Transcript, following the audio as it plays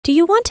Do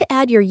you want to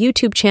add your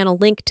YouTube channel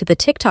link to the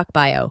TikTok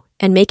bio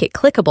and make it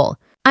clickable?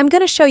 I'm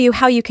going to show you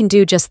how you can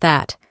do just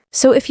that.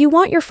 So if you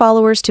want your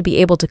followers to be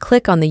able to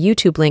click on the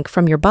YouTube link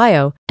from your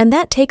bio, and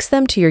that takes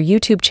them to your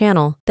YouTube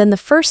channel, then the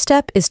first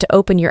step is to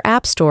open your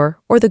App Store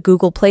or the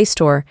Google Play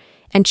Store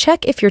and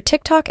check if your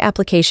TikTok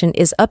application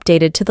is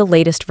updated to the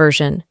latest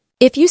version.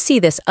 If you see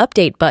this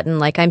update button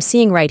like I'm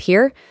seeing right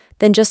here,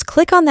 then just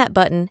click on that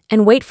button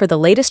and wait for the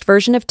latest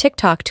version of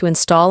TikTok to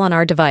install on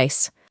our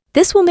device.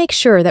 This will make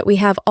sure that we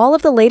have all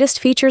of the latest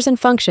features and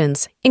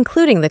functions,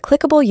 including the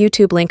clickable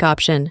YouTube link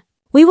option.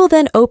 We will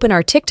then open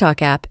our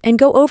TikTok app and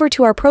go over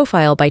to our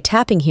profile by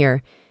tapping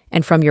here,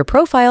 and from your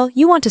profile,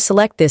 you want to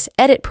select this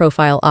Edit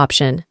Profile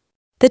option.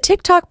 The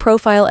TikTok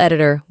profile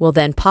editor will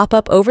then pop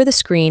up over the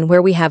screen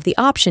where we have the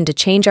option to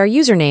change our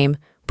username,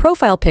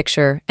 profile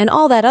picture, and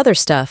all that other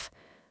stuff.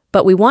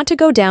 But we want to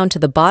go down to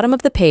the bottom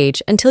of the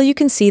page until you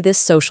can see this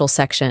social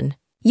section.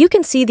 You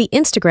can see the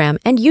Instagram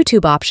and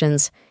YouTube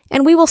options,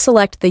 and we will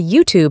select the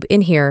YouTube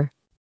in here.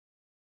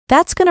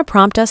 That's going to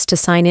prompt us to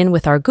sign in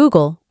with our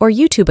Google or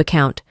YouTube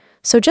account.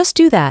 So just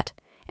do that,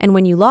 and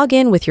when you log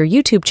in with your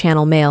YouTube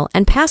channel mail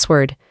and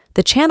password,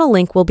 the channel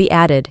link will be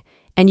added,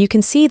 and you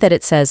can see that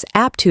it says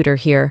App Tutor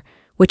here,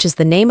 which is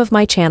the name of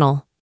my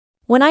channel.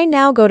 When I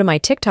now go to my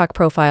TikTok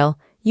profile,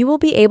 you will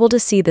be able to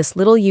see this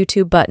little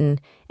YouTube button,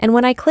 and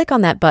when I click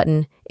on that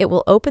button, it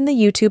will open the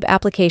YouTube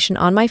application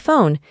on my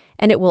phone,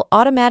 and it will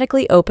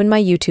automatically open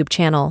my YouTube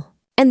channel.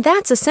 And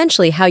that's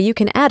essentially how you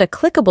can add a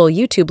clickable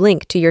YouTube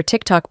link to your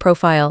TikTok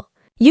profile.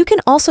 You can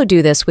also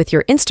do this with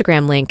your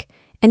Instagram link.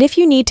 And if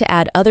you need to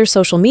add other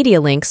social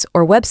media links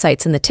or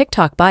websites in the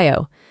TikTok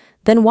bio,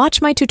 then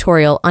watch my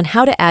tutorial on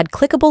how to add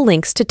clickable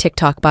links to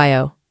TikTok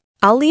bio.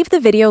 I'll leave the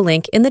video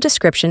link in the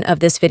description of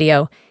this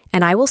video,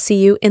 and I will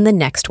see you in the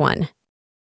next one.